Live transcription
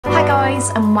guys,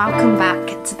 and welcome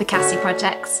back to the Cassie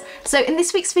Projects. So in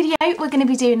this week's video we're going to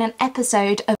be doing an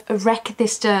episode of Wreck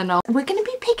This Journal. We're going to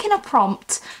be picking a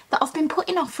prompt that I've been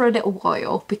putting off for a little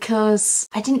while because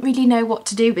I didn't really know what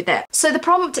to do with it. So the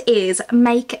prompt is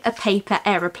make a paper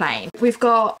aeroplane. We've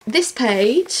got this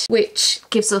page which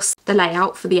gives us the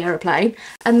layout for the aeroplane,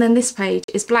 and then this page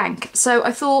is blank. So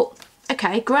I thought,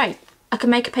 okay, great, I can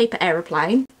make a paper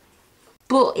aeroplane,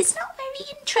 but it's not very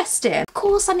interesting. Of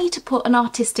course I need to put an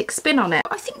artistic spin on it.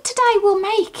 I think today we'll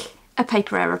make a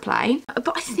paper aeroplane,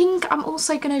 but I think I'm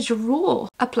also going to draw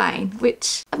a plane,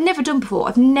 which I've never done before.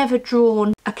 I've never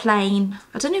drawn a plane.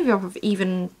 I don't know if I've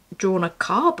even drawn a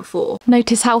car before.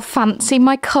 Notice how fancy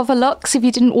my cover looks. If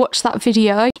you didn't watch that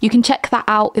video, you can check that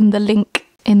out in the link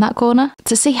in that corner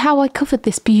to see how I covered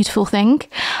this beautiful thing.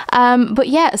 But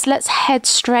yes, let's head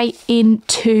straight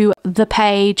into the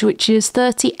page, which is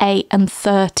 38 and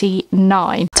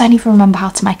 39. I don't even remember how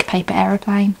to make a paper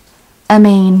aeroplane. I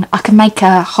mean, I can make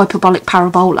a hyperbolic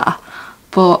parabola,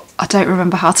 but I don't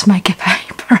remember how to make a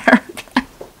paper aeroplane.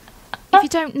 If you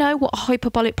don't know what a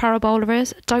hyperbolic parabola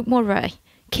is, don't worry.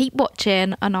 Keep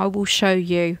watching and I will show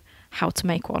you how to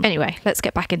make one. Anyway, let's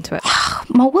get back into it.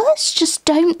 My words just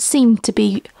don't seem to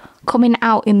be coming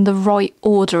out in the right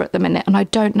order at the minute, and I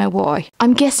don't know why.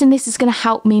 I'm guessing this is going to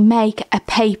help me make a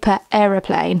paper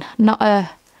aeroplane, not a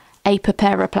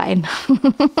aeroplane.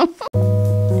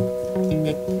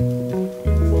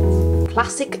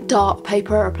 Classic dark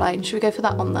paper aeroplane. Should we go for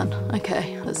that one then?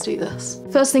 Okay, let's do this.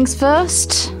 First things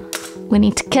first, we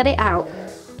need to cut it out.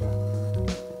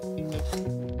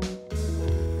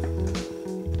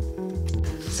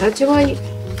 So do I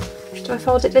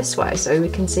fold it this way so we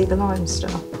can see the line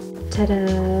still?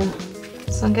 Ta-da!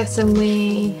 So I'm guessing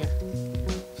we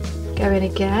go in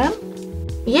again.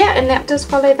 Yeah, and that does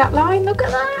follow that line, look at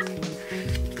that!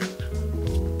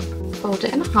 Fold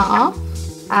it in half.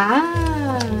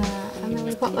 Ah! And then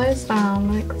we put those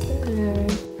down like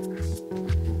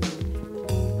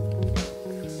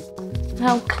so.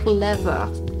 How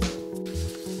clever!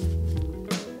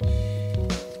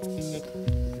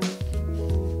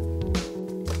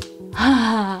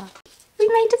 We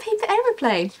made a paper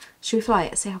aeroplane. Should we fly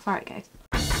it? See how far it goes.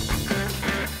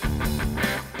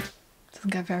 Doesn't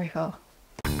go very far.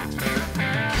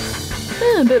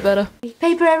 A bit better.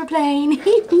 Paper aeroplane.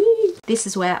 This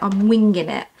is where I'm winging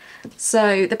it.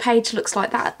 So the page looks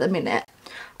like that at the minute.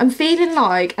 I'm feeling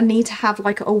like I need to have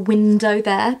like a window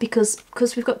there because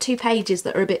we've got two pages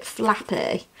that are a bit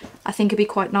flappy. I think it'd be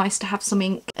quite nice to have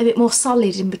something a bit more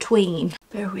solid in between.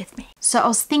 Bear with me. So I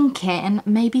was thinking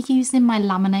maybe using my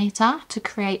laminator to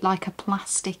create like a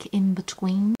plastic in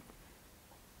between.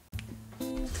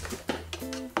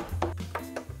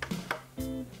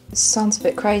 This sounds a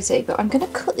bit crazy, but I'm going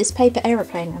to cut this paper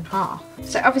aeroplane in half.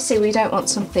 So obviously we don't want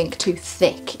something too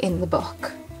thick in the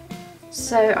book.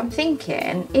 So I'm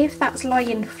thinking if that's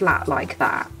lying flat like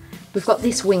that, we've got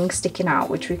this wing sticking out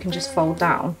which we can just fold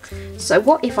down. So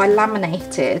what if I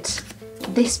laminated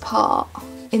this part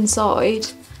inside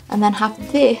and then have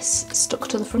this stuck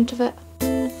to the front of it?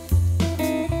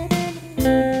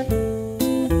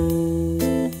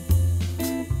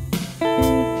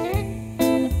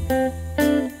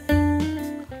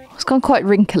 It's gone quite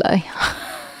wrinkly.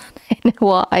 I don't know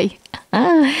why.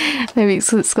 Maybe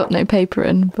it's got no paper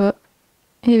in, but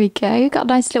here we go. We've got a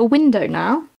nice little window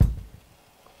now.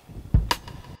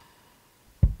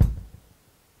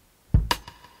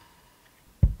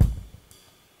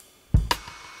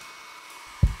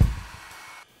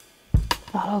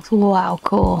 That looks wow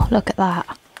cool. Look at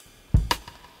that.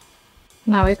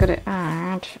 Now we've got to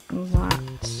add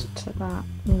that to that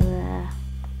there.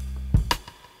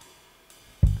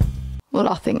 Well,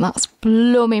 I think that's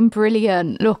blooming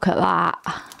brilliant. Look at that.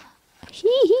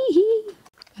 Hee hee hee.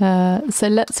 So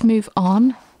let's move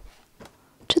on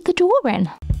to the drawing.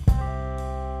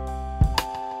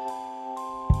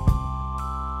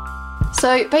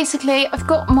 So basically I've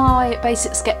got my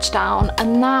basic sketch down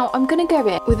and now I'm going to go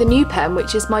in with a new pen,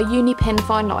 which is my Uni Pen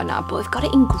fine liner, but I've got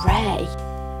it in grey.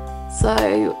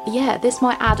 So yeah, this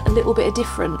might add a little bit of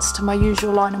difference to my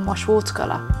usual line and wash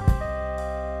watercolour.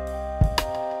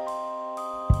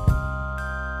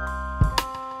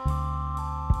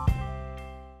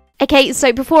 Okay,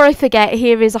 so before I forget,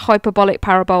 here is a hyperbolic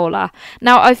parabola.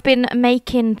 Now, I've been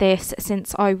making this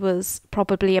since I was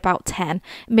probably about 10.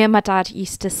 Me and my dad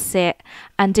used to sit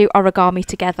and do origami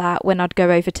together when I'd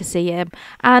go over to see him.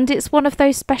 And it's one of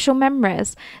those special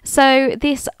memories. So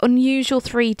this unusual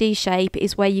 3D shape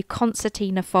is where you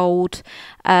concertina fold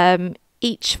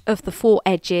each of the 4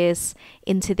 edges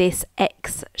into this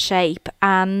X shape,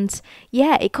 and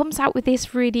yeah, it comes out with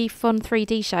this really fun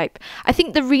 3D shape. I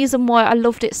think the reason why I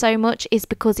loved it so much is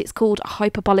because it's called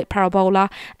hyperbolic parabola,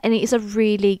 and it is a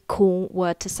really cool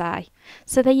word to say.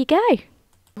 So there you go.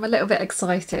 I'm a little bit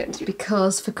excited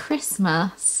because for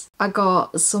Christmas I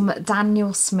got some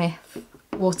Daniel Smith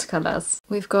watercolours.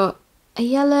 We've got a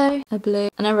yellow, a blue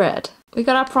and a red. We've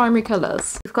got our primary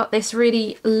colours. We've got this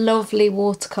really lovely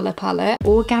watercolour palette.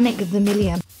 Organic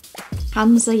Vermilion.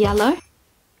 Hands are yellow.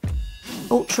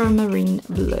 Ultramarine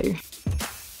blue.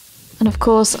 And of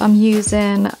course I'm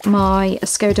using my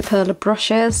Skoda Perla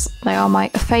brushes. They are my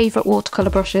favourite watercolour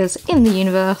brushes in the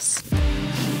universe.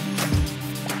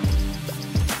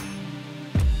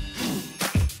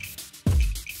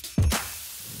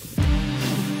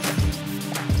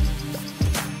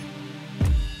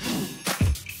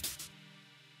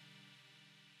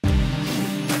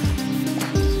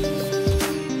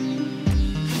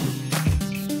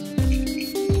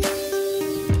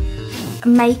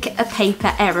 Make a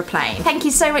paper aeroplane. Thank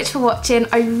you so much for watching.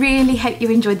 I really hope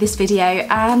you enjoyed this video,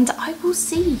 and I will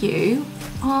see you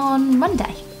on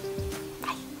Monday.